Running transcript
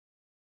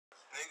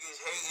Niggas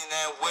hating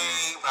that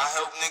wave. I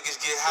help niggas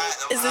get hot.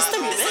 I'm Is this hot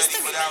the already remix?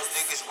 without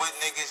niggas with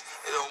niggas.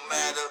 It don't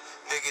matter.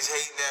 Niggas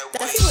hating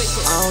that That's wave.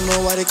 what I don't know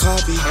why they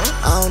copy.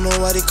 I don't know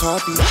why they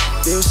copy.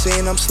 They were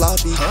saying I'm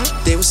sloppy.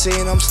 They were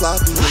saying I'm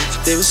sloppy.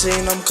 They were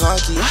saying I'm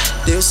cocky.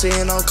 They were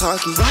saying I'm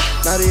cocky.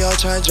 Now they all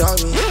trying to jog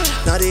me.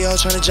 Now they all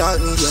trying to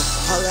jog me. Yeah,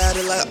 holla at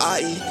it like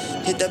I.E.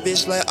 Hit that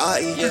bitch like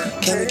I.E.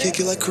 Can we kick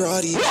you like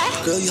karate?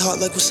 Girl, you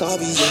hot like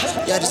wasabi.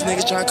 Yeah, these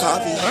niggas trying to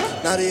copy.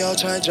 Now they all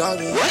trying to jog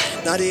me.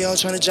 Now they all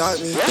trying to jog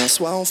me. That's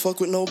why I don't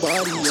fuck with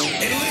nobody. Who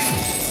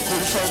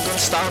the fuck gonna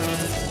stop me?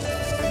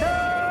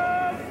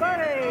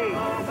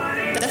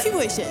 Duffy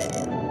Boy shit.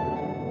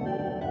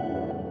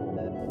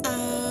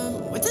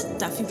 What's a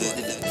Duffy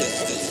Boy?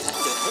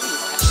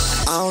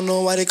 I don't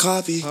know why they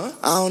copy.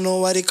 I don't know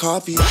why they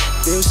copy.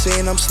 They were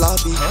saying I'm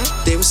sloppy.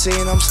 They were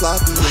saying I'm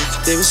sloppy.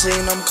 They were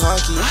saying I'm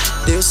cocky.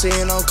 They were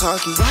saying I'm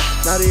cocky.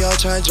 Now they all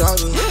trying to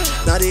jog me.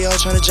 Now they all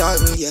trying to jog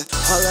me. Yeah,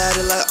 holla at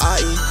it like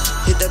I.E.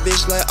 Hit that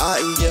bitch like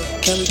I.E.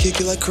 Can we kick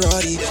you like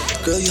karate?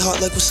 Girl, you hot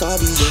like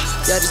wasabi.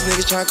 Yeah, these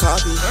niggas trying to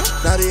copy.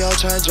 Now they all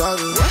trying to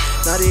jog me.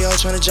 Now they all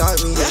trying to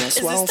jog me. Yeah,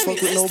 that's why I don't fuck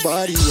with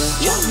nobody.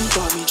 Yeah.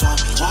 Drop me.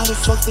 Why the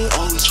fuck they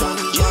always try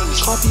me?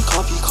 Copy.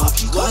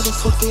 Why the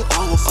fuck they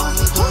all find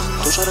me?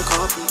 Don't try to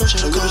copy.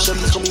 Don't give a shit,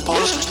 please call me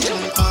boss.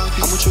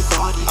 I'm with your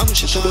body.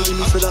 She begging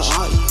me for the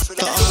IE.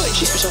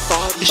 She switch her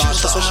body.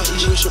 That's why she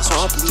eat you with your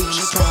property.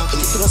 You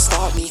cannot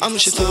stop me. I'm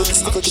just with this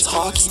stick like it's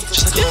hockey.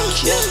 Just like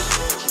hockey.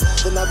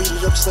 Then I beat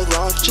it up just like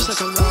Rocky. Just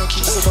like I'm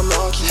Rocky. Just like I'm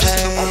Rocky.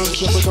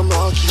 Just like I'm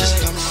Rocky.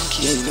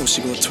 Yeah, you know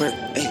she gon' twerk.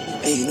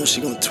 Hey, you know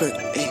she gon' twerk.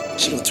 Hey,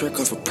 she gon' twerk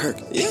off a perk.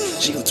 Yeah,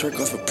 she gon' twerk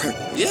off a perk.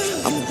 Yeah,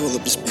 I'ma roll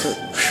up this perk.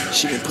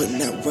 She been putting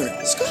that work.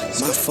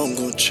 My phone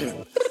gon'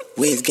 chirp.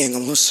 Wave gang,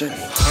 I'm gon' surf.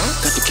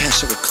 Got the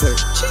cash like a clerk.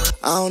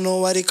 I don't know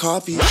why they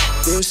copy.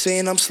 They were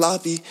saying I'm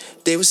sloppy.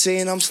 They were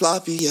saying I'm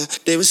sloppy. Yeah,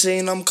 they were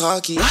saying I'm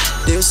cocky.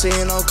 They were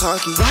saying I'm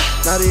cocky.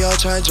 Now they all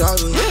trying to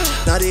jog me.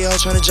 Now they all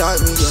trying to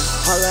jog me. Yeah,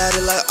 holla at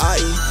it like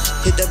I.E.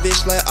 Hit that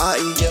bitch like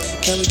I.E.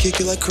 Can we kick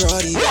you like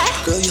karate?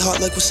 Girl, you hot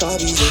like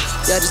wasabi.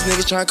 Yeah, these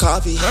niggas trying to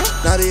copy.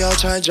 Now they all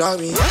trying to jog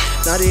me.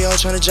 Now they all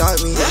trying to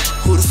jog me.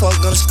 Who the fuck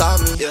gonna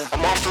stop me?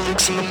 I'm off the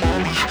licks in the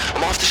molly.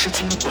 I'm off the shit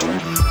in the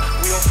dirty.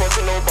 We don't fuck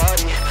with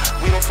nobody.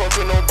 We don't fuck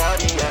with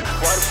nobody. Yeah.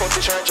 Why the fuck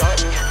they tryna jog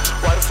me?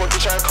 Why the fuck they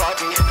tryna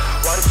copy?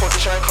 Why the fuck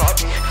they tryna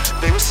copy?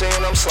 They were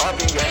saying I'm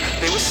sloppy. Yeah.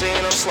 They were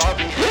saying I'm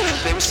sloppy.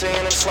 They were saying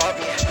I'm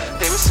sloppy.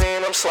 They were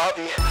saying I'm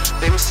sloppy.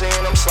 They were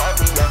saying I'm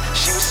sloppy. Yeah.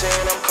 She was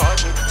saying I'm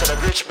cocky. Tell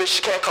that rich bitch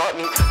she can't caught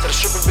me. Tell the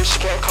stripper bitch she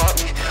can't caught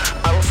me.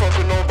 I don't fuck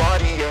with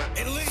nobody. Yeah.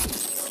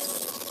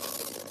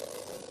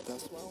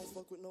 That's why I don't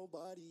fuck with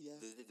nobody. Yeah.